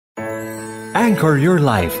Anchor your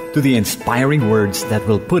life to the inspiring words that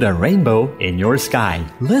will put a rainbow in your sky.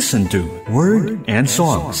 Listen to Word and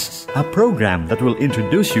Songs, a program that will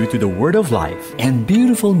introduce you to the Word of Life and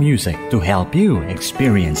beautiful music to help you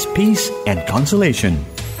experience peace and consolation.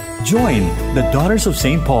 Join the Daughters of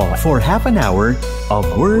St. Paul for half an hour of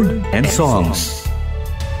Word and Songs.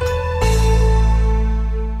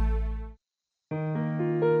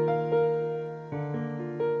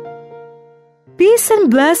 Peace and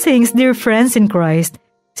blessings, dear friends in Christ.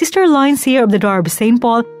 Sister Lines here of the Daughter of St.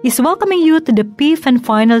 Paul is welcoming you to the fifth and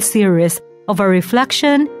final series of our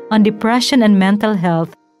reflection on depression and mental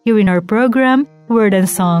health here in our program, Word and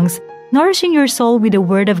Songs, nourishing your soul with the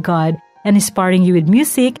Word of God and inspiring you with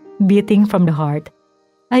music beating from the heart.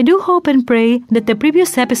 I do hope and pray that the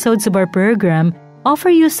previous episodes of our program offer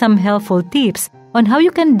you some helpful tips on how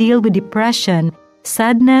you can deal with depression,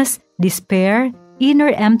 sadness, despair, inner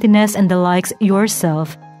emptiness, and the likes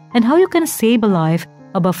yourself, and how you can save a life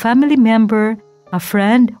of a family member, a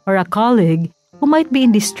friend, or a colleague who might be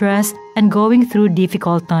in distress and going through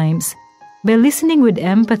difficult times. By listening with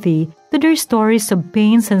empathy to their stories of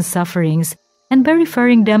pains and sufferings, and by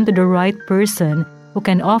referring them to the right person who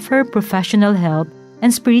can offer professional help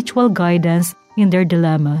and spiritual guidance in their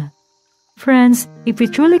dilemma. Friends, if we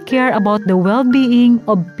truly care about the well-being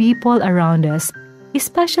of people around us,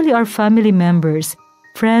 especially our family members,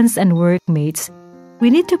 friends, and workmates, we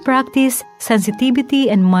need to practice sensitivity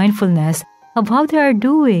and mindfulness of how they are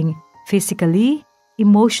doing physically,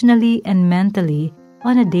 emotionally, and mentally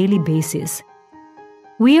on a daily basis.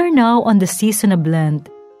 We are now on the season of Lent,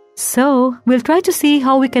 so we'll try to see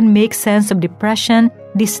how we can make sense of depression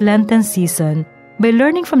this Lenten season by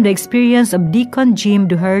learning from the experience of Deacon Jim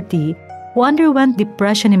Duherty, who underwent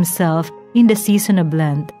depression himself in the season of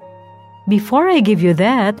Lent. Before I give you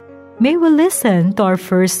that, may we listen to our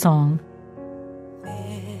first song.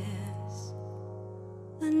 There's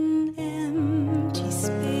an empty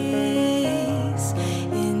space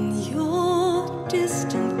in your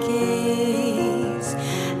distant gaze,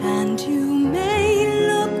 and you may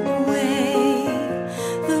look away,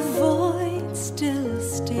 the void still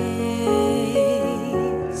stays.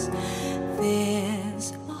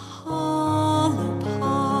 There's a hollow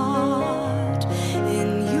part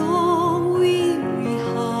in your weary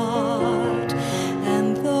heart,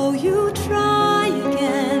 and though you try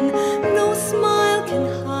again, no smile can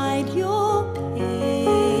hide your pain.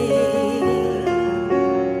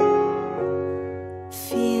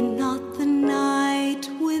 Fear not the night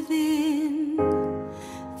within,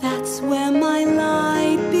 that's where my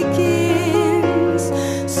light begins,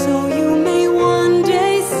 so you may one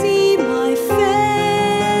day see my face.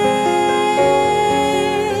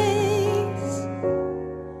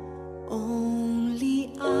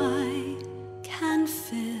 Only I can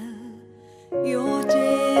fill your days.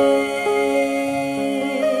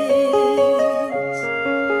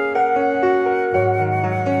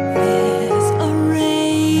 There's a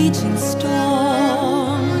raging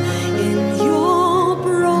storm in your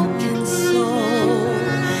broken soul,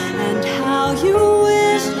 and how you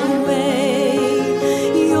wish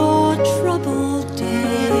away your troubled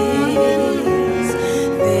days.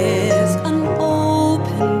 There's an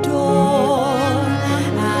open door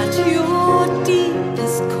at your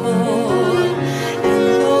deepest core, and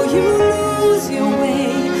though you lose your way,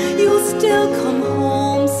 you'll still come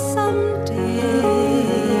home someday.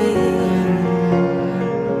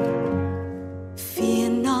 Fear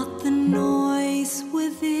not the noise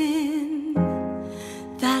within,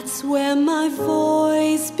 that's where my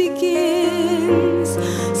voice begins,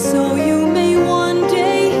 so you may one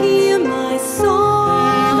day hear my song.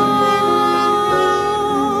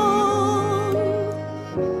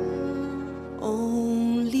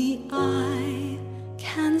 Only I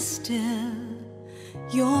can still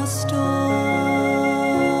your storm.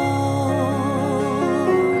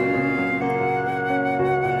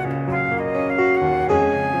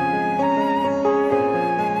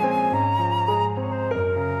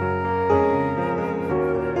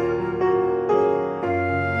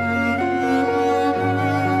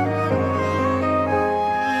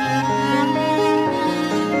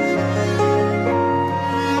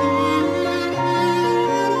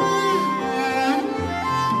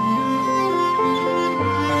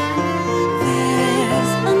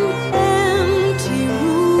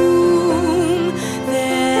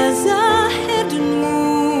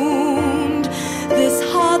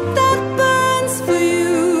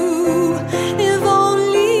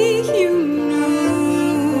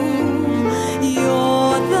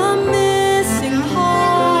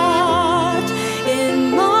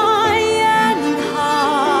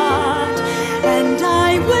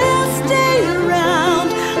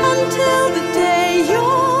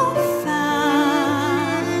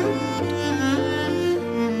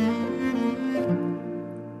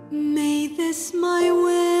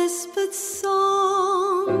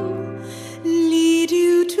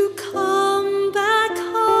 come back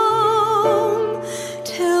home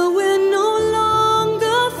till we're no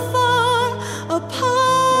longer far apart.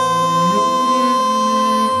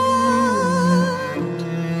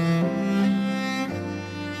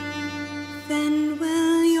 Then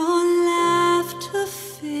will your laughter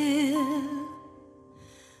fill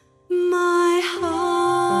my heart.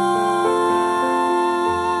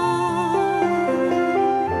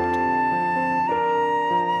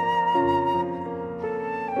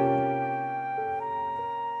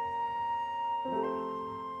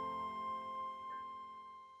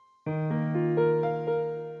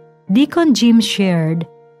 Deacon Jim shared,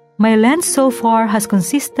 "My Lent so far has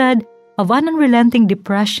consisted of an unrelenting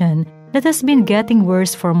depression that has been getting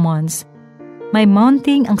worse for months. My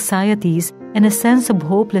mounting anxieties and a sense of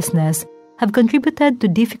hopelessness have contributed to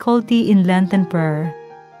difficulty in Lenten prayer.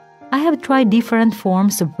 I have tried different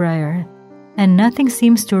forms of prayer, and nothing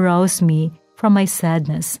seems to rouse me from my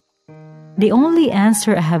sadness. The only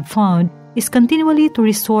answer I have found is continually to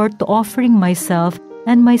resort to offering myself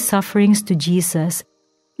and my sufferings to Jesus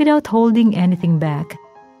without holding anything back.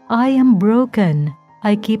 I am broken,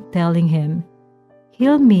 I keep telling him.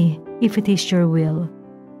 Heal me if it is your will.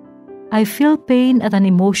 I feel pain at an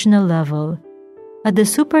emotional level. At the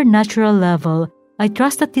supernatural level, I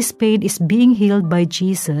trust that this pain is being healed by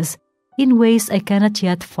Jesus in ways I cannot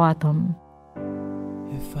yet fathom."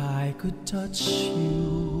 If I could touch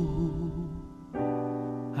you,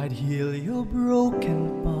 I'd heal your broken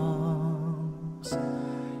palms.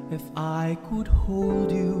 If I could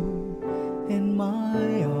hold you in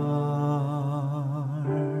my arms,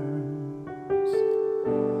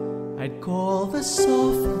 I'd call the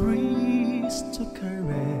soft breeze to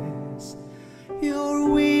caress your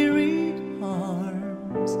wearied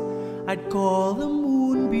arms. I'd call the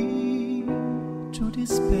moonbeam to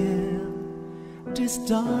dispel this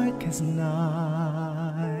darkest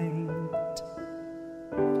night.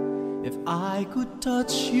 If I could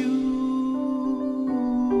touch you,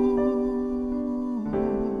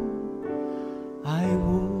 I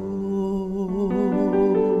would.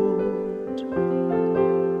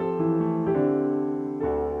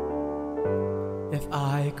 If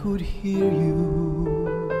I could hear you,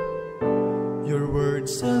 your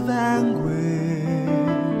words of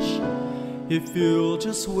anguish, if you'll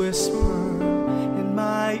just whisper in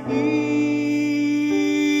my ear,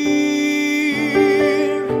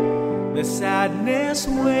 the sadness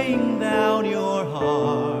weighing down your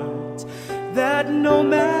heart that no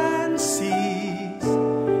man sees.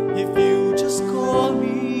 If you just call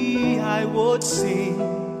me, I would sing,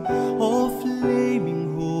 oh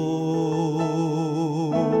flaming hope.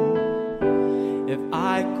 If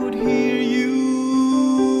I could hear you,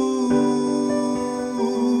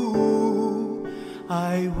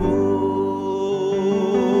 I would.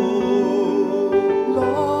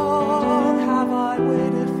 Long have I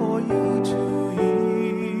waited for you to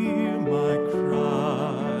hear my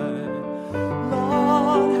cry.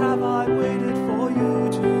 Long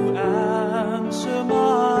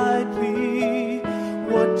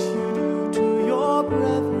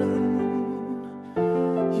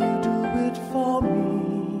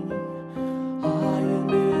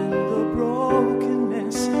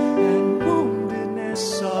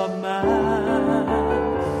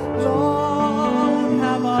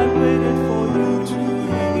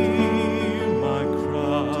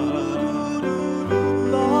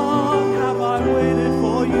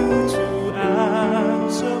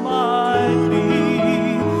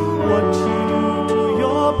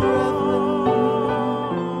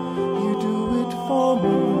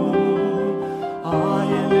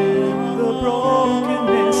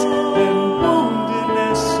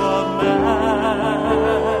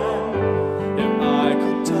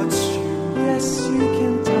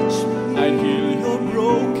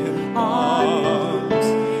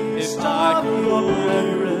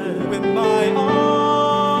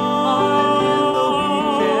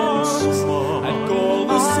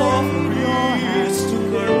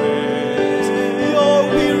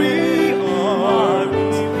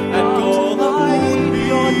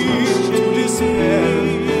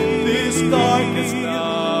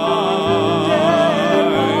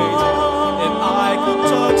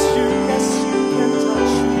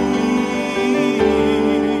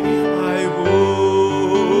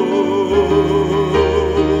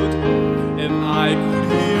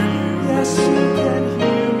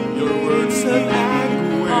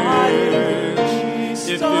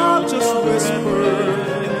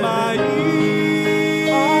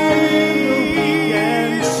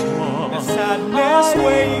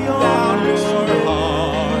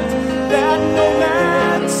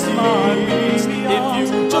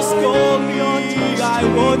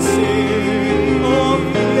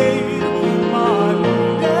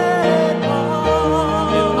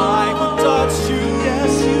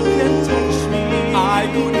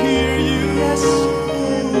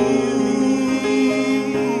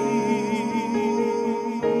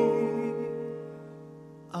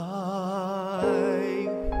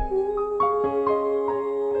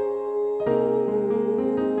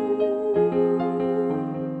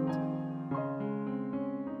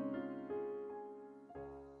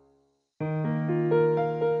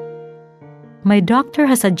My doctor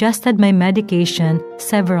has adjusted my medication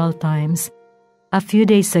several times. A few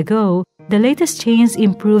days ago, the latest change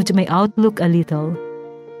improved my outlook a little.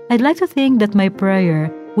 I'd like to think that my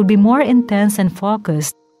prayer would be more intense and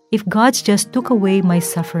focused if God just took away my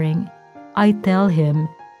suffering. I tell Him,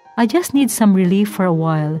 I just need some relief for a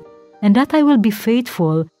while, and that I will be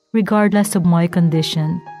faithful regardless of my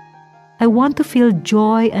condition. I want to feel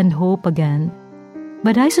joy and hope again.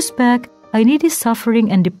 But I suspect I need His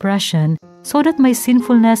suffering and depression so that my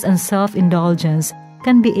sinfulness and self-indulgence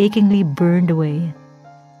can be achingly burned away.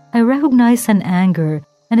 I recognize an anger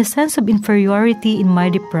and a sense of inferiority in my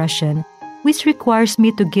depression, which requires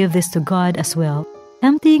me to give this to God as well.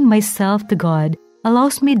 Emptying myself to God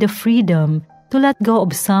allows me the freedom to let go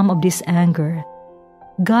of some of this anger.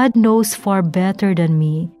 God knows far better than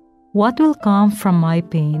me what will come from my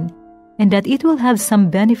pain, and that it will have some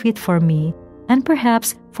benefit for me and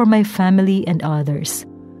perhaps for my family and others.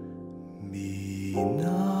 Be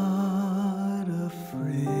not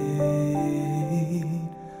afraid,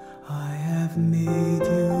 I have made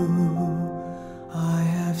you, I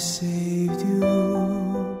have saved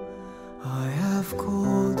you, I have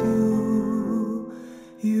called you,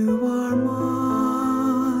 you are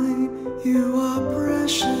mine, you are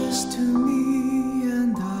precious to me,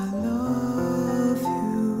 and I love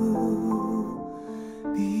you.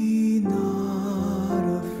 Be not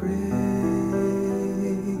afraid,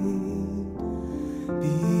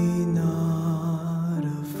 be not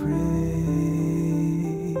afraid.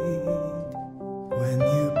 When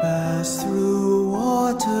you pass through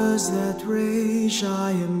waters that rage,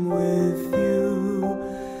 I am with you.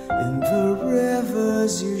 In the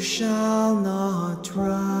rivers you shall not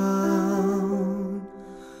drown.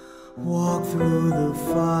 Walk through the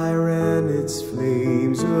fire and its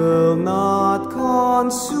flames will not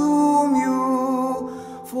consume you,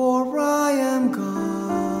 for I am God.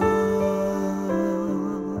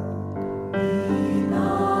 Be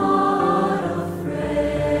not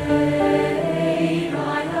afraid,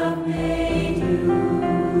 I have made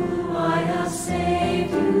you, I have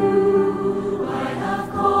saved you, I have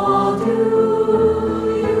called you,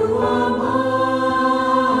 you are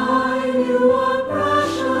mine, you are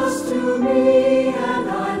precious to me, and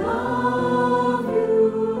I love you.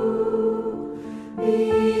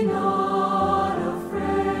 Be not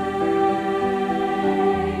afraid,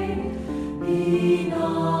 be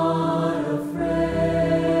not afraid.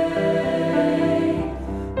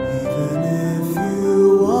 Even if you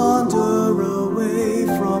wander away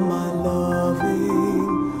from my loving,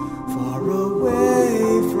 far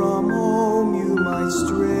away from home you might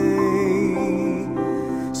stray,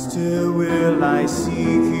 still will I seek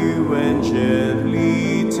you and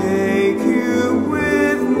gently take you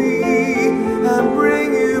with me and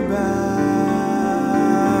bring you back.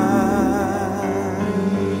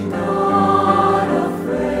 Not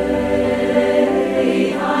afraid,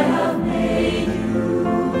 I have made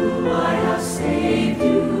you, I have saved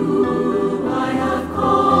you, I have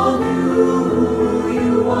called you,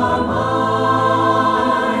 you are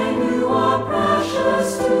mine, you are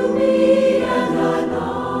precious to me, and I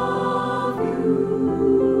love you.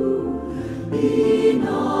 Be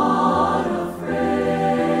not afraid,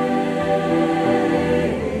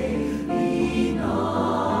 be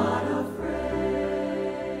not afraid.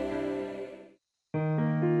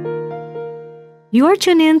 You are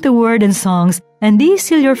tuned in to Word and Songs, and this is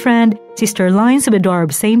still your friend, Sister Lines of the Door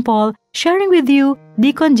of St. Paul, sharing with you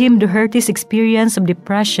Deacon Jim Duherty's experience of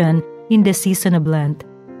depression in the season of Lent.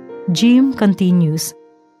 Jim continues,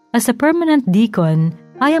 as a permanent deacon,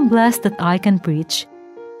 I am blessed that I can preach.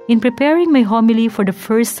 In preparing my homily for the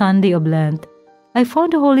first Sunday of Lent, I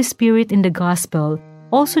found the Holy Spirit in the Gospel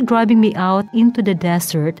also driving me out into the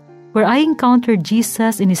desert where I encountered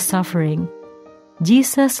Jesus in His suffering.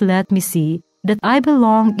 Jesus let me see that I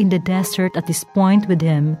belong in the desert at this point with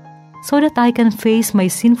Him, so that I can face my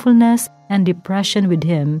sinfulness and depression with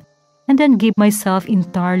Him, and then give myself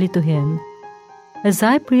entirely to Him. As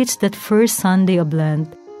I preached that first Sunday of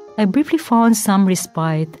Lent, I briefly found some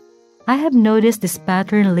respite. I have noticed this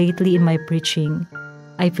pattern lately in my preaching.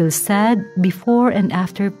 I feel sad before and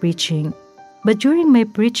after preaching, but during my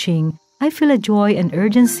preaching, I feel a joy and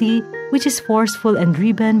urgency which is forceful and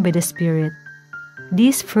driven by the Spirit.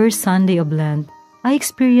 This first Sunday of Lent, I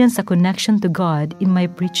experienced a connection to God in my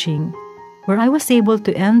preaching, where I was able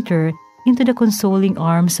to enter into the consoling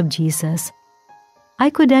arms of Jesus. I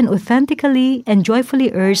could then authentically and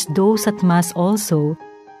joyfully urge those at Mass also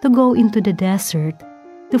to go into the desert,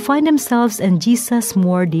 to find themselves and Jesus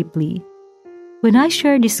more deeply. When I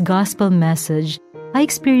share this gospel message, I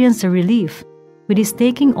experience a relief with His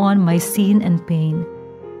taking on my sin and pain.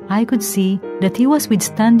 I could see that He was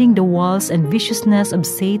withstanding the walls and viciousness of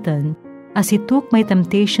Satan as He took my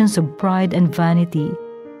temptations of pride and vanity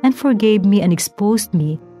and forgave me and exposed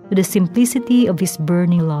me to the simplicity of His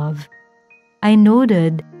burning love. I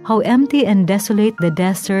noted how empty and desolate the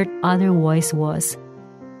desert otherwise was.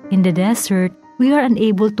 In the desert, we are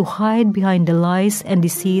unable to hide behind the lies and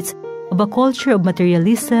deceits of a culture of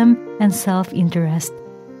materialism and self-interest.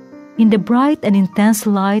 In the bright and intense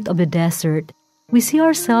light of the desert, we see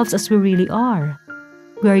ourselves as we really are.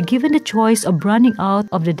 We are given the choice of running out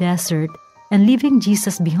of the desert and leaving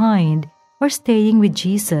Jesus behind, or staying with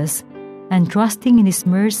Jesus and trusting in His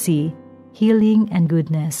mercy, healing, and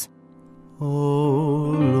goodness. O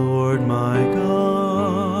Lord my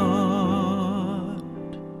God,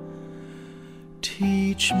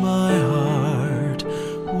 teach my heart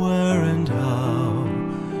where and how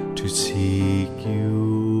to seek You.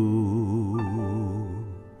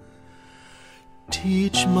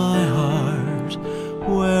 Teach my heart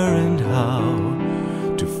where and how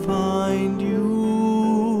to find You.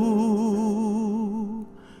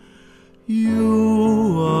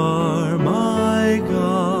 You are my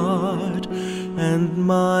God and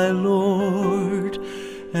my Lord,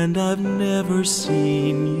 and I've never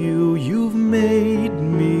seen You. You've made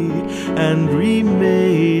me and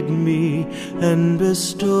remade me and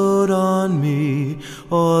bestowed on me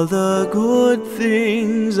all the good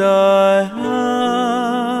things I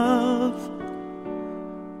have.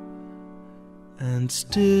 And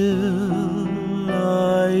still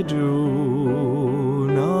I do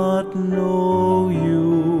not know You.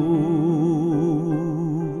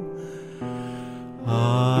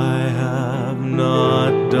 I have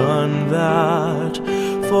not done that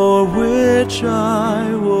for which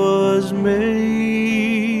I was made.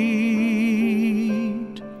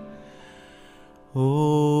 O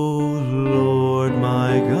Lord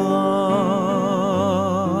my God,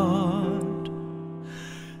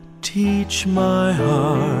 teach my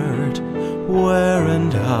heart where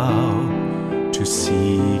and how to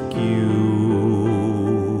seek You.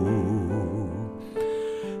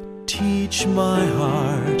 Teach my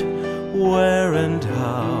heart where and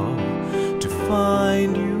how to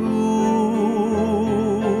find You.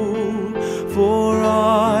 For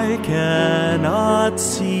I cannot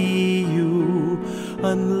see You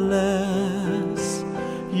unless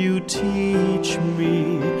You teach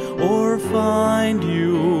me, or find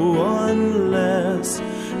You unless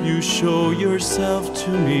You show Yourself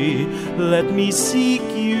to me. Let me seek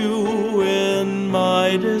You in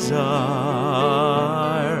my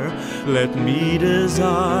desire. Let me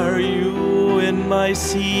desire You in my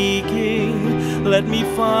seeking. Let me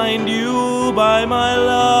find You by my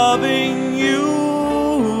loving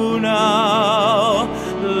You now.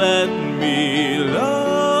 Let me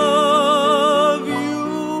love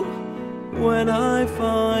You when I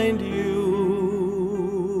find You.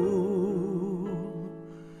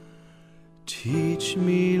 Teach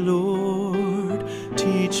me, Lord,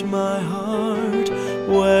 teach my heart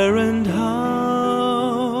where and how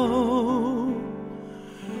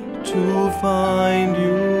to find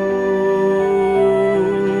You.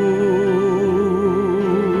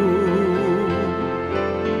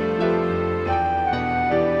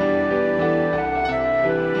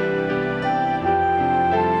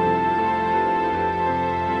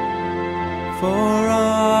 For I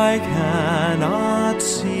cannot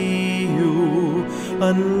see You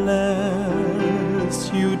unless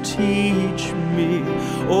You teach me,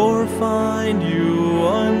 or find You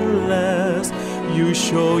unless You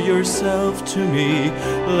show Yourself to me.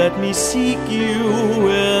 Let me seek You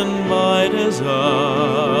in my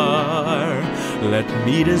desire. Let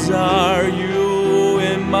me desire You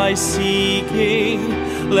in my seeking.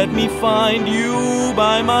 Let me find You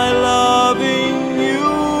by my loving You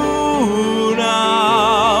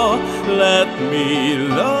now. Let me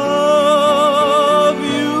love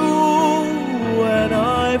You when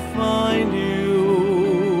I find You.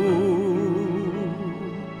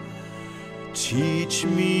 Teach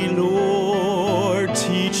me, Lord,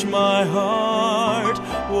 teach my heart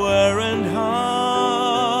where and how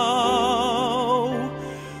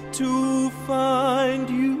to find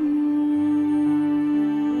You.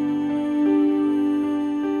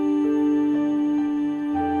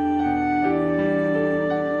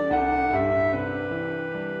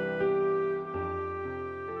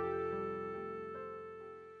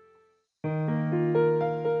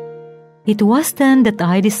 It was then that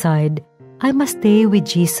I decided I must stay with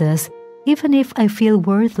Jesus even if I feel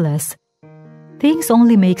worthless. Things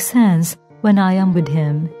only make sense when I am with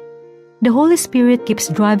Him. The Holy Spirit keeps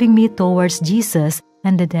driving me towards Jesus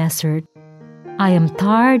and the desert. I am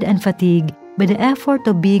tired and fatigued by the effort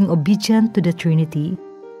of being obedient to the Trinity.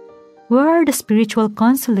 Where are the spiritual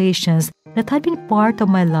consolations that had been part of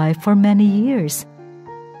my life for many years?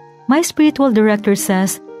 My spiritual director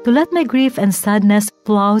says to let my grief and sadness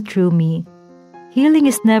plow through me. Healing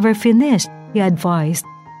is never finished, he advised.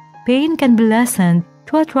 Pain can be lessened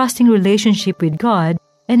through a trusting relationship with God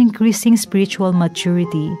and increasing spiritual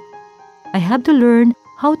maturity. I have to learn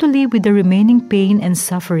how to live with the remaining pain and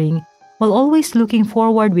suffering while always looking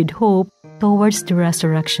forward with hope towards the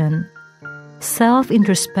resurrection.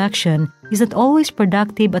 Self-introspection is not always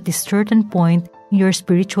productive at a certain point in your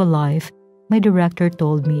spiritual life, my director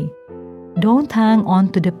told me. Don't hang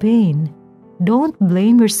on to the pain. Don't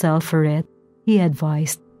blame yourself for it, he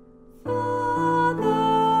advised.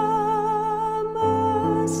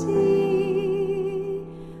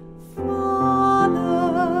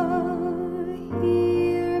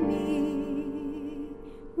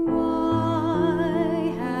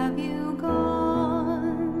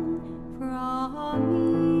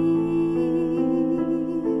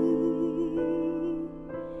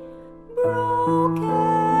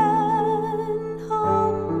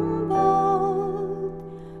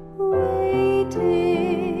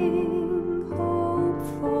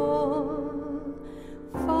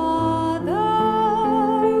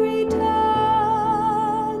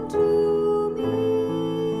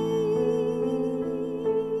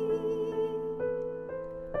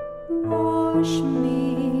 Wash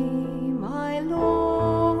me, my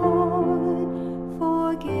Lord,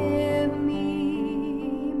 forgive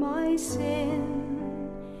me my sin.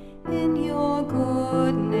 In your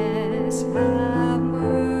goodness have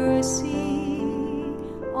mercy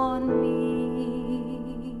on me.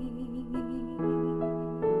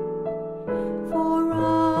 For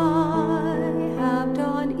I have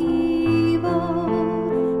done evil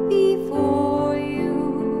before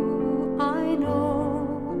you, I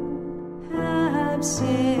know, have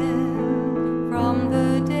sinned from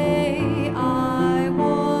the day I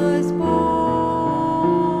was born.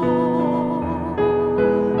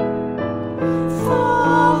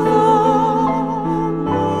 Father,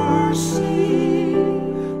 mercy,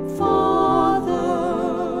 Father,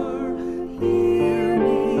 hear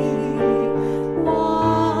me.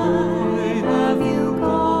 Why have you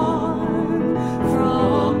gone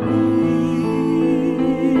from me?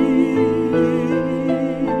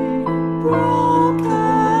 Broken,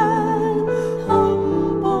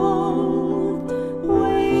 humble,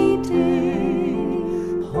 waiting,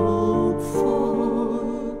 hopeful,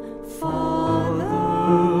 Father,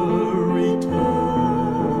 return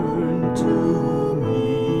to me.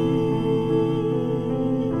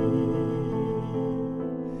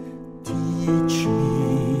 Teach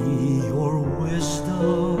me your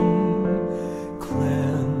wisdom,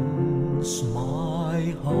 cleanse my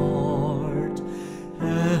heart,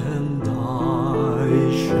 and I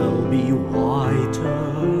shall be whiter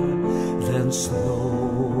than snow.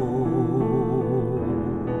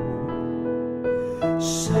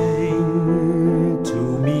 Sing to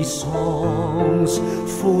me songs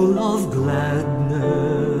full of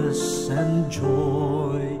gladness and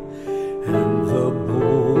joy, and the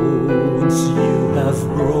bones you have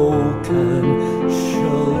broken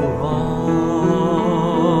shall rise.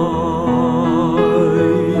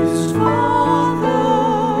 Father,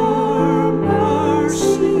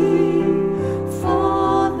 mercy,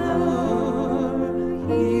 Father,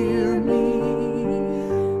 hear me.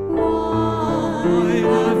 Why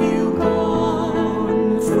have you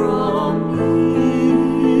gone from me?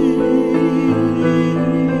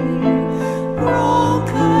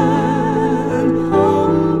 Broken,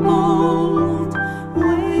 humbled,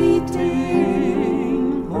 waiting,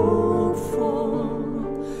 hopeful,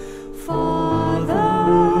 Father,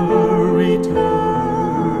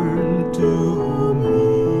 return to me.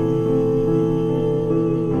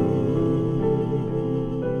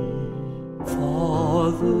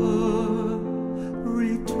 Father,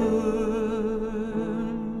 return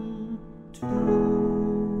to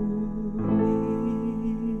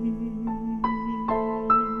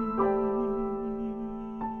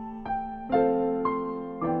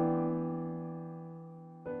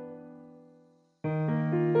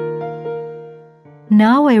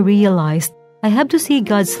Now I realized I have to see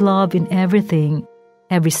God's love in everything,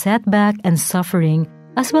 every setback and suffering,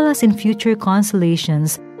 as well as in future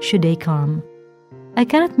consolations should they come. I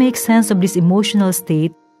cannot make sense of this emotional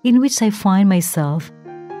state in which I find myself.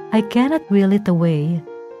 I cannot will it away.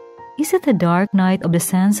 Is it a dark night of the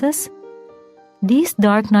senses? This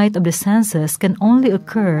dark night of the senses can only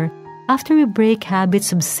occur after we break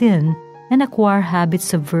habits of sin and acquire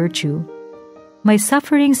habits of virtue. My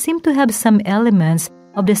sufferings seem to have some elements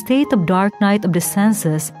of the state of dark night of the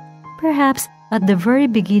senses, perhaps at the very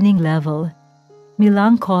beginning level.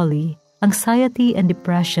 Melancholy, anxiety, and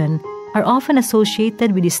depression are often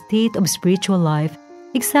associated with a state of spiritual life,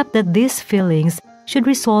 except that these feelings should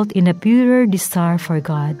result in a purer desire for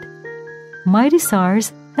God. My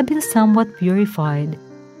desires have been somewhat purified,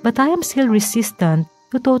 but I am still resistant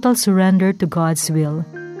to total surrender to God's will.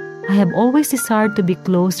 I have always desired to be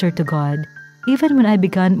closer to God, even when I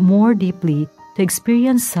began more deeply to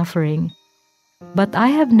experience suffering. But I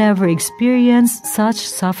have never experienced such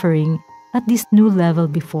suffering at this new level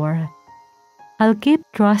before. I'll keep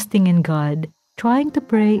trusting in God, trying to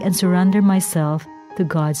pray and surrender myself to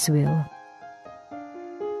God's will.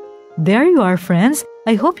 There you are, friends.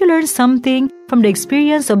 I hope you learned something from the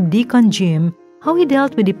experience of Deacon Jim, how he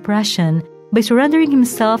dealt with depression by surrendering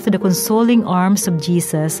himself to the consoling arms of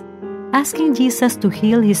Jesus, asking Jesus to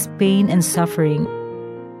heal his pain and suffering.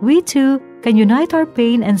 We too can unite our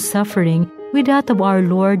pain and suffering with that of our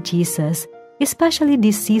Lord Jesus, especially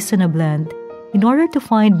this season of Lent, in order to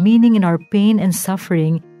find meaning in our pain and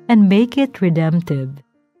suffering and make it redemptive.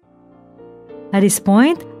 At this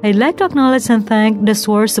point, I'd like to acknowledge and thank the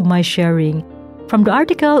source of my sharing. From the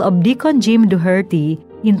article of Deacon Jim Doherty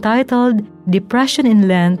entitled Depression in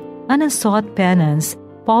Lent, An Unsought Penance,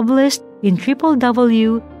 published in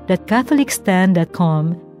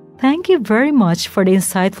www.catholicstand.com, thank you very much for the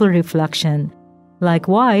insightful reflection.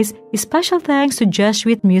 Likewise, special thanks to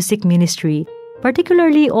Jesuit Music Ministry,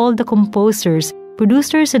 particularly all the composers,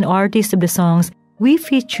 producers, and artists of the songs we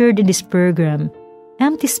featured in this program.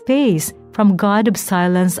 Empty Space from God of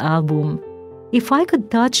Silence album, If I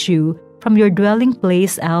Could Touch You from Your Dwelling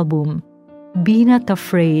Place album, Be Not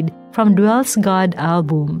Afraid from Dwells God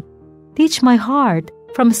album, Teach My Heart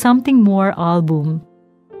from Something More album,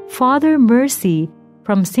 Father Mercy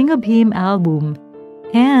from Sing of Him album,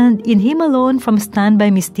 and In Him Alone from Stand By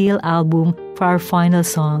Me Still album for our final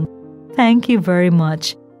song. Thank you very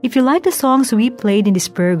much. If you like the songs we played in this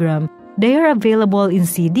program, they are available in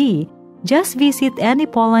CD. Just visit any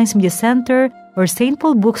Paulines Media Center or St.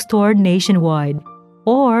 Paul Bookstore nationwide.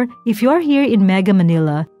 Or, if you are here in Mega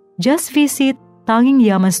Manila, just visit Tanging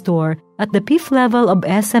Yaman Store at the 5th level of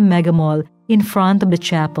SM Mega Mall in front of the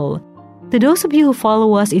chapel. To those of you who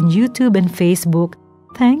follow us in YouTube and Facebook,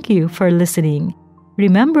 thank you for listening.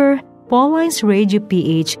 Remember, Paulines Radio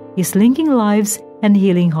PH is linking lives and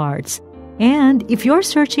healing hearts. And if you're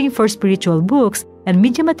searching for spiritual books and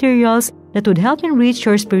media materials that would help enrich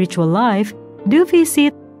your spiritual life, do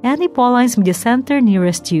visit any Paulines Media Center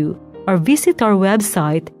nearest you or visit our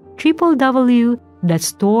website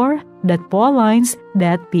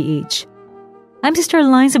www.store.paulines.ph. I'm Sister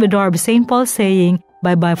Lines of Adorb St. Paul saying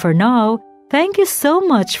bye-bye for now. Thank you so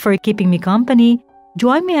much for keeping me company.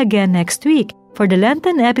 Join me again next week for the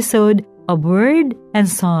Lenten episode of Word and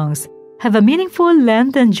Songs. Have a meaningful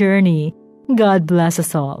Lenten journey. God bless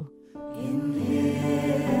us all. In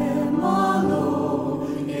Him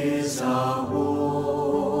alone is our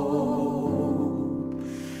hope.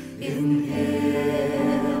 In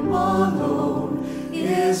Him alone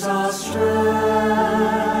is our strength.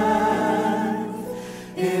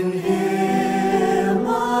 In Him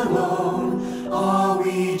alone are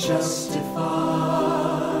we justified.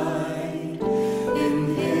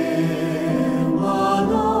 In Him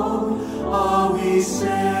alone are we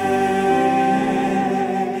saved.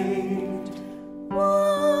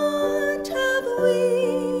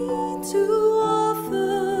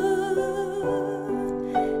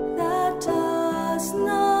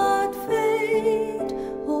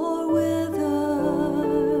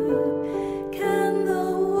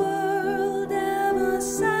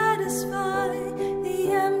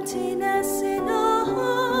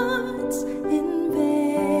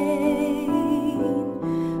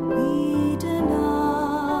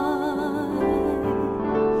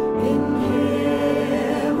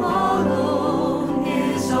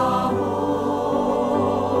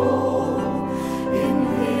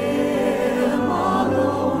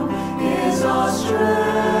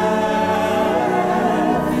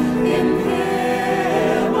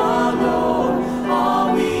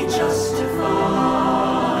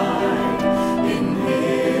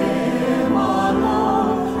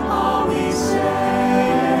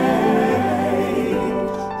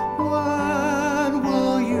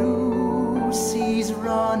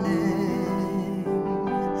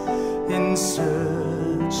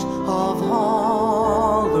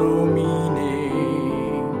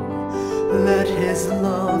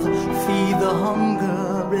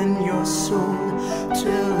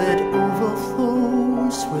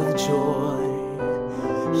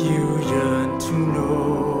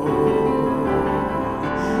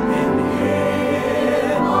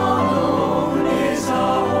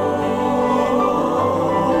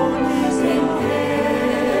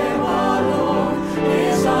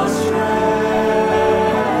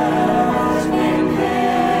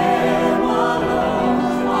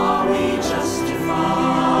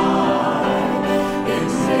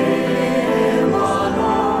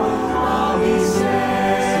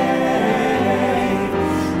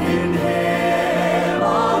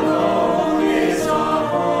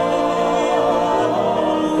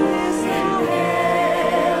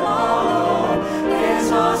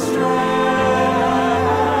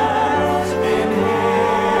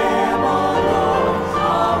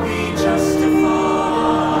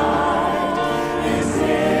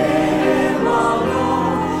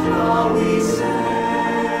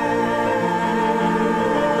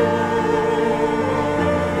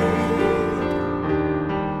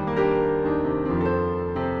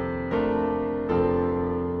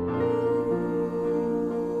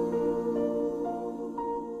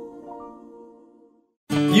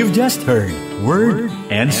 You just heard Word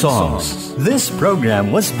and Songs. This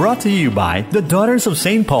program was brought to you by the Daughters of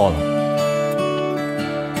St. Paul.